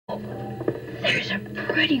a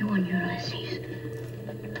pretty one, Ulysses.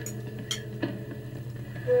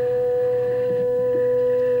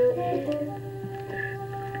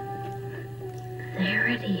 There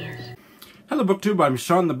it is. Hello BookTube, I'm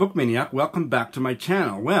Shawn the Book Maniac. Welcome back to my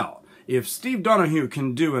channel. Well, if Steve Donahue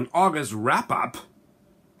can do an August wrap-up,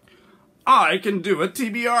 I can do a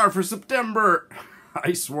TBR for September.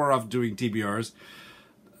 I swore off doing TBRs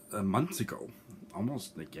months ago.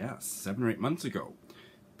 Almost, I guess, 7 or 8 months ago.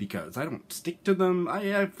 Because I don't stick to them. I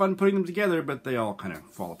have fun putting them together, but they all kind of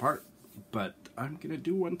fall apart. But I'm going to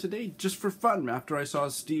do one today just for fun after I saw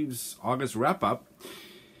Steve's August wrap-up.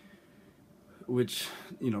 Which,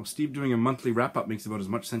 you know, Steve doing a monthly wrap-up makes about as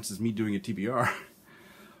much sense as me doing a TBR.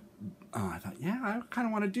 I thought, yeah, I kind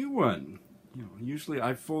of want to do one. You know, usually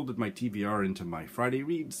I've folded my TBR into my Friday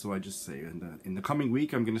reads, so I just say, in the coming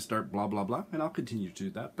week I'm going to start blah blah blah, and I'll continue to do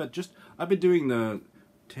that. But just, I've been doing the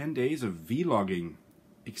 10 days of vlogging,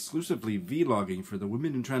 exclusively vlogging for the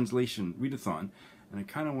Women in Translation readathon, and I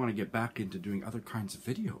kind of want to get back into doing other kinds of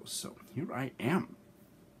videos, so here I am.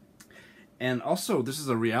 And also, this is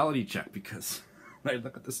a reality check because I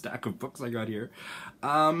look at the stack of books I got here.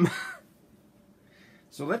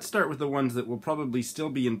 So let's start with the ones that will probably still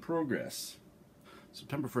be in progress.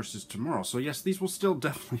 September 1st is tomorrow, so yes, these will still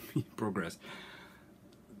definitely be in progress.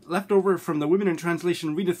 Leftover from the Women in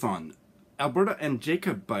Translation readathon, Alberta and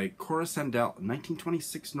Jacob by Cora Sandell,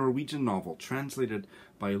 1926 Norwegian novel, translated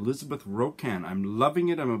by Elizabeth Rocan. I'm loving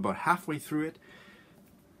it, I'm about halfway through it.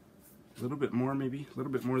 A little bit more maybe, a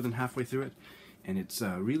little bit more than halfway through it. And it's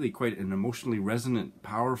really quite an emotionally resonant,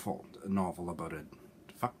 powerful novel about a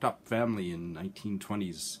fucked up family in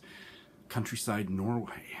 1920s countryside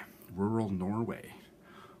Norway, rural Norway,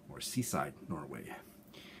 or seaside Norway.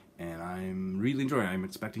 And I'm really enjoying it. I'm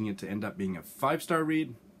expecting it to end up being a 5-star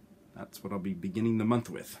read. That's what I'll be beginning the month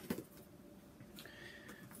with.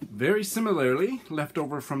 Very similarly, left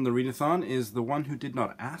over from the readathon is The One Who Did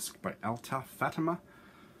Not Ask by Altaf Fatima.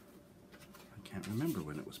 I can't remember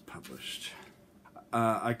when it was published.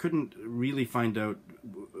 I couldn't really find out,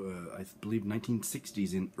 I believe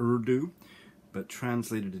 1960s in Urdu, but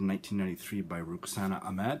translated in 1993 by Ruxana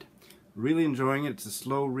Ahmad. Really enjoying it. It's a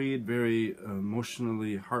slow read, very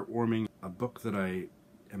emotionally heartwarming. A book that I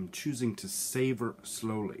am choosing to savor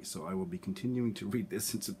slowly, so I will be continuing to read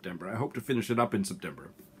this in September. I hope to finish it up in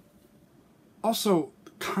September. Also,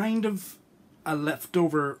 kind of a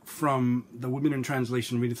leftover from the Women in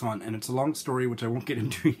Translation readathon, and it's a long story which I won't get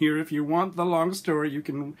into here. If you want the long story, you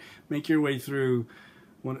can make your way through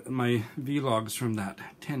one of my vlogs from that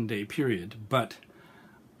 10-day period. But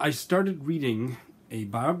I started reading a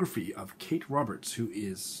biography of Kate Roberts, who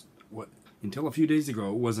is, what until a few days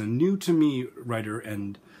ago was a new-to-me writer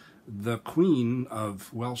and the queen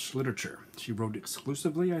of Welsh literature. She wrote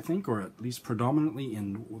exclusively, I think, or at least predominantly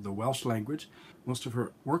in the Welsh language. Most of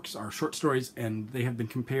her works are short stories, and they have been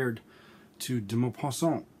compared to de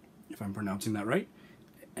Maupassant, if I'm pronouncing that right,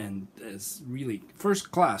 and as really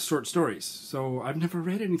first-class short stories. So I've never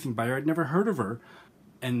read anything by her. I'd never heard of her,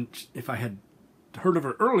 and if I had heard of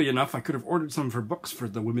her early enough, I could have ordered some of her books for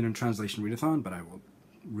the Women in Translation readathon, but I will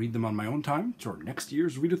read them on my own time, or next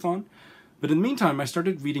year's readathon. But in the meantime, I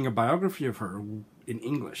started reading a biography of her in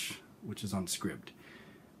English, which is on Scribd.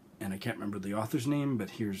 And I can't remember the author's name, but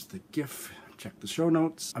here's the GIF. Check the show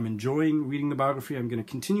notes. I'm enjoying reading the biography. I'm going to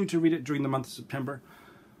continue to read it during the month of September.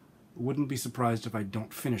 Wouldn't be surprised if I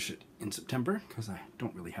don't finish it in September, because I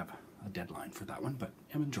don't really have a deadline for that one, but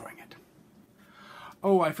I'm enjoying it.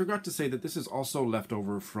 Oh, I forgot to say that this is also left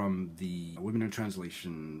over from the Women in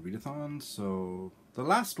Translation readathon. So the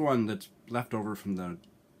last one that's left over from the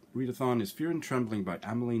readathon is Fear and Trembling by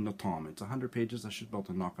Amélie Nothomb. It's 100 pages. I should be able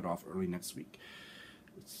to knock it off early next week.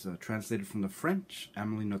 It's translated from the French.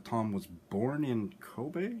 Amélie Nothomb was born in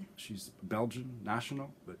Kobe. She's a Belgian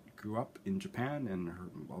national, but grew up in Japan, and her,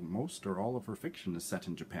 well, most or all of her fiction is set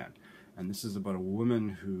in Japan. And this is about a woman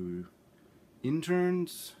who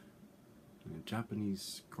interns in a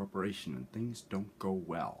Japanese corporation, and things don't go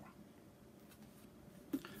well.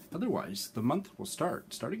 Otherwise, the month will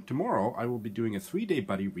start. Starting tomorrow, I will be doing a 3-day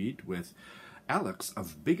buddy read with Alex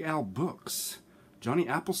of Big Al Books. Johnny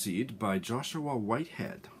Appleseed by Joshua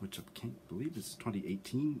Whitehead, which I can't believe is a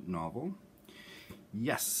 2018 novel.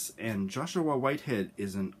 Yes, and Joshua Whitehead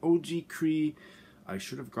is an OG Cree. I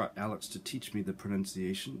should have got Alex to teach me the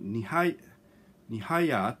pronunciation.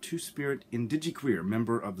 Nihaya Two-Spirit Indigiqueer,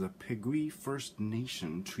 member of the Pegui First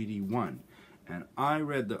Nation Treaty 1. And I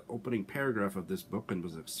read the opening paragraph of this book and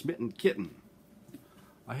was a smitten kitten.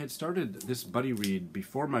 I had started this buddy read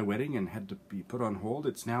before my wedding and had to be put on hold.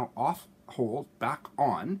 It's now off hold, back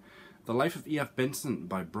on. The Life of E.F. Benson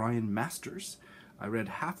by Brian Masters. I read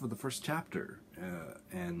half of the first chapter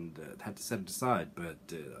and had to set it aside, but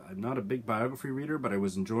I'm not a big biography reader, but I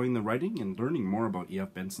was enjoying the writing and learning more about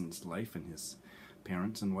E.F. Benson's life and his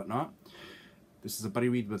parents and whatnot. This is a buddy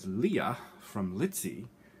read with Leah from Litzy,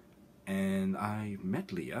 and I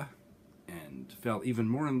met Leah and fell even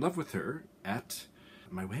more in love with her at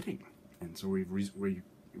my wedding. And so we're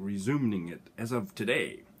resuming it as of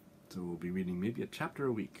today. So we'll be reading maybe a chapter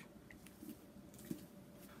a week.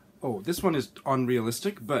 Oh, this one is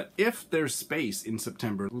unrealistic, but if there's space in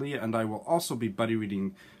September, Leah and I will also be buddy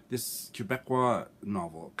reading this Quebecois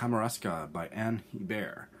novel, Kamouraska by Anne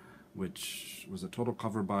Hébert, which was a total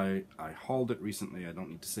cover buy. I hauled it recently. I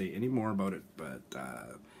don't need to say any more about it, but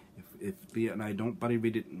if Leah and I don't buddy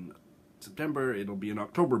read it in September, it'll be an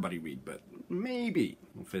October buddy read, but maybe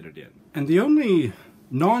we'll fit it in. And the only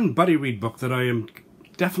non-buddy read book that I am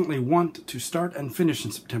definitely want to start and finish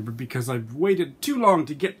in September, because I've waited too long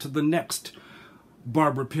to get to the next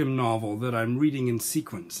Barbara Pym novel that I'm reading in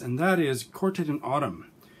sequence, and that is Quartet in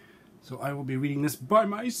Autumn. So I will be reading this by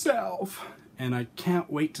myself, and I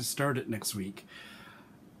can't wait to start it next week.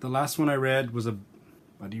 The last one I read was a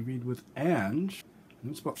buddy read with Ange, and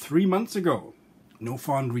it was about 3 months ago. No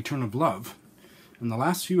Fond Return of Love. And the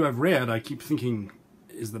last few I've read, I keep thinking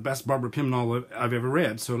is the best Barbara Pym novel I've ever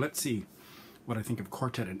read, so let's see what I think of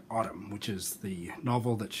Quartet in Autumn, which is the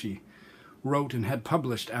novel that she wrote and had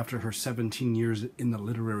published after her 17 years in the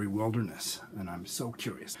literary wilderness. And I'm so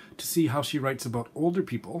curious to see how she writes about older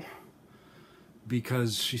people,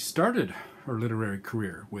 because she started her literary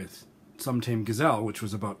career with Some Tame Gazelle, which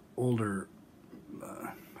was about older,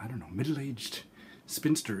 I don't know, middle-aged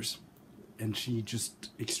spinsters, and she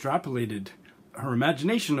just extrapolated her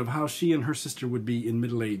imagination of how she and her sister would be in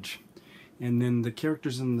middle age. And then the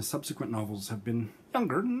characters in the subsequent novels have been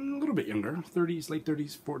younger, a little bit younger, 30s, late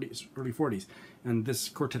 30s, 40s, early 40s. And this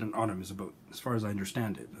Quartet in Autumn is about, as far as I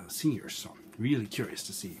understand it, seniors. So I'm really curious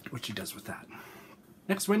to see what she does with that.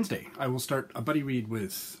 Next Wednesday, I will start a buddy read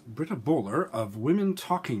with Britta Bowler of Women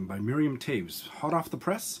Talking by Miriam Toews. Hot off the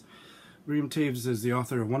press. Miriam Toews is the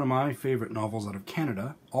author of one of my favorite novels out of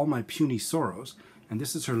Canada, All My Puny Sorrows. And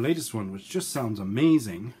this is her latest one, which just sounds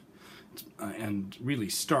amazing. And really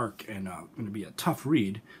stark and going to be a tough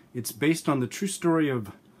read. It's based on the true story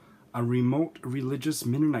of a remote religious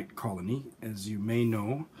Mennonite colony. As you may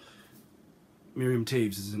know, Miriam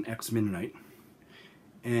Toews is an ex-Mennonite.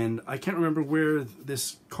 And I can't remember where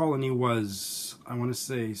this colony was. I want to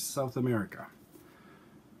say South America.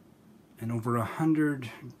 And over 100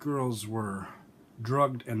 girls were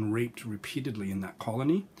drugged and raped repeatedly in that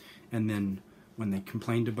colony. And then when they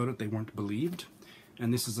complained about it, they weren't believed.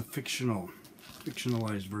 And this is a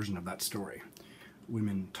fictionalized version of that story.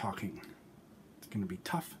 Women Talking. It's going to be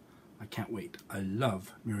tough. I can't wait. I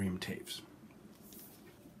love Miriam Toews.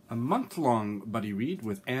 A month-long buddy read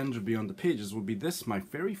with Ange Beyond the Pages will be this, my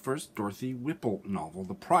very first Dorothy Whipple novel,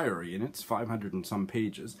 The Priory, and it's 500 and some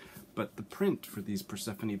pages. But the print for these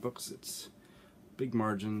Persephone books, it's big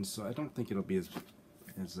margins, so I don't think it'll be as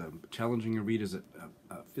challenging a read as it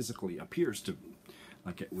physically appears to,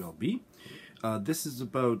 like it will be. This is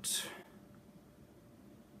about,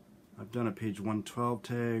 I've done a page 112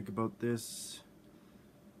 tag about this.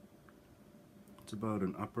 It's about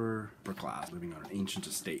an upper class living on an ancient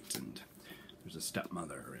estate, and there's a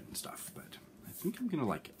stepmother and stuff, but I think I'm going to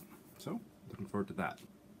like it. So, looking forward to that.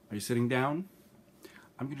 Are you sitting down?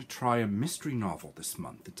 I'm going to try a mystery novel this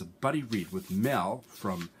month. It's a buddy read with Mel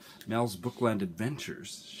from Mel's Bookland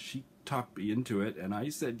Adventures. She talked me into it, and I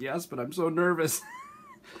said yes, but I'm so nervous.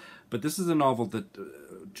 But this is a novel that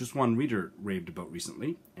just one reader raved about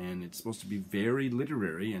recently, and it's supposed to be very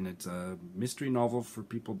literary, and it's a mystery novel for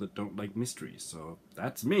people that don't like mysteries. So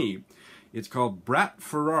that's me. It's called Brat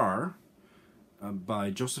Farrar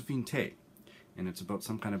by Josephine Tay, and it's about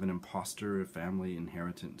some kind of an imposter, a family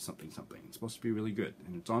inheritance, something. It's supposed to be really good,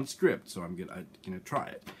 and it's on script, so I'm gonna try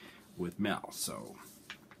it with Mel. So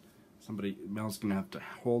Mel's gonna have to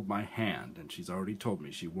hold my hand, and she's already told me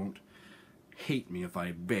she won't hate me if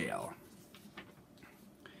I bail.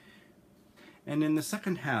 And in the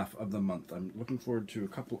second half of the month, I'm looking forward to a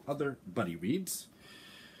couple other buddy reads.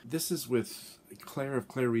 This is with Claire of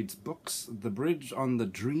Claire Reads Books, The Bridge on the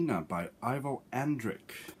Drina by Ivo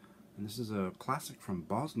Andrić. And this is a classic from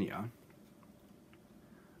Bosnia.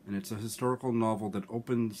 And it's a historical novel that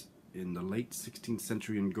opens in the late 16th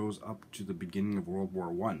century and goes up to the beginning of World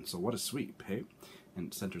War I. So what a sweep, hey? And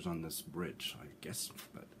it centers on this bridge, I guess.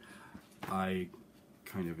 But I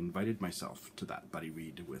kind of invited myself to that buddy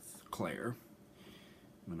read with Claire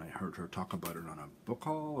when I heard her talk about it on a book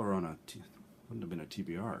haul or on wouldn't have been a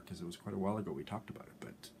TBR, because it was quite a while ago we talked about it,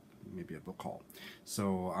 but maybe a book haul.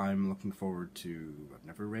 So I'm looking forward to, I've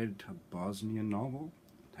never read a Bosnian novel,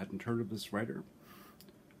 hadn't heard of this writer.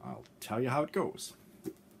 I'll tell you how it goes.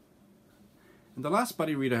 And the last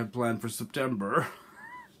buddy read I have planned for September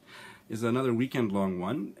is another weekend-long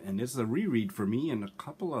one, and it's a reread for me and a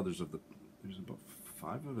couple others of the, there's about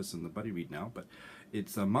 5 of us in the buddy read now, but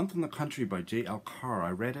it's A Month in the Country by J.L. Carr.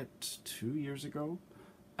 I read it 2 years ago.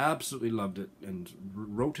 Absolutely loved it, and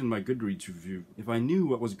wrote in my Goodreads review, if I knew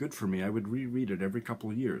what was good for me, I would reread it every couple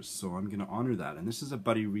of years, so I'm going to honor that. And this is a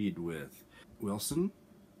buddy read with Wilson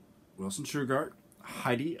Sugart,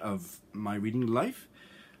 Heidi of My Reading Life,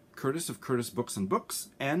 Curtis of Curtis Books and Books,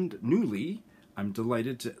 and newly, I'm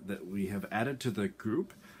delighted that we have added to the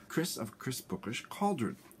group, Chris of Chris Bookish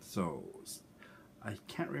Cauldron. So, I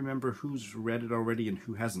can't remember who's read it already and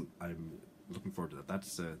who hasn't. I'm looking forward to that.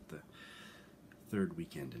 That's the third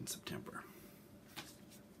weekend in September.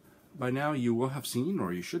 By now you will have seen,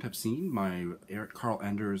 or you should have seen, my Eric Carl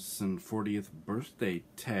Anderson 40th birthday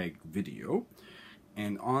tag video.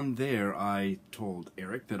 And on there I told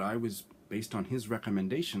Eric that I was, based on his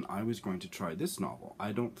recommendation, I was going to try this novel.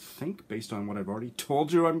 I don't think, based on what I've already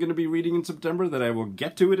told you I'm going to be reading in September, that I will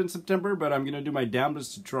get to it in September, but I'm going to do my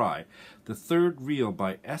damnedest to try. The Third Reel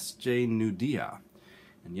by S.J. Nudia.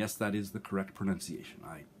 And yes, that is the correct pronunciation.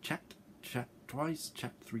 I checked twice,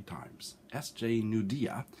 checked 3 times. S.J.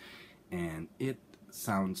 Nudia, and it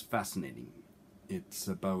sounds fascinating. It's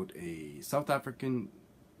about a South African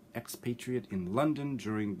expatriate in London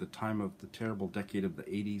during the time of the terrible decade of the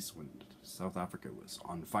 80s when South Africa was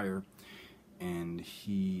on fire, and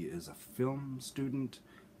he is a film student,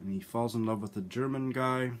 and he falls in love with a German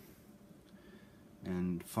guy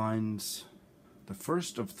and finds the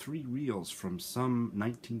first of 3 reels from some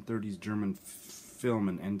 1930s German film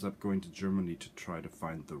and ends up going to Germany to try to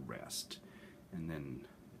find the rest. And then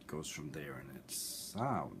it goes from there, and it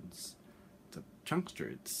sounds, it's a chunkster,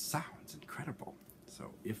 it sounds incredible.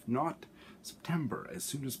 So if not September, as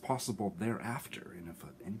soon as possible thereafter, and if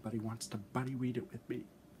anybody wants to buddy read it with me.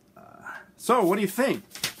 So what do you think?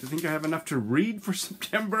 Do you think I have enough to read for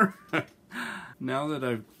September? Now that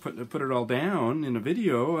I've put it all down in a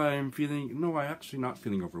video, I'm feeling, no, I'm actually not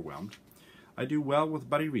feeling overwhelmed. I do well with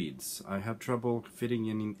buddy reads. I have trouble fitting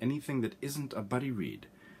in anything that isn't a buddy read.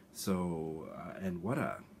 So, and what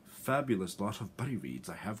a fabulous lot of buddy reads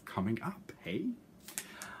I have coming up, hey?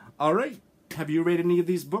 Alright, have you read any of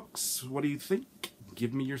these books? What do you think?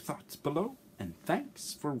 Give me your thoughts below, and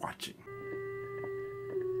thanks for watching.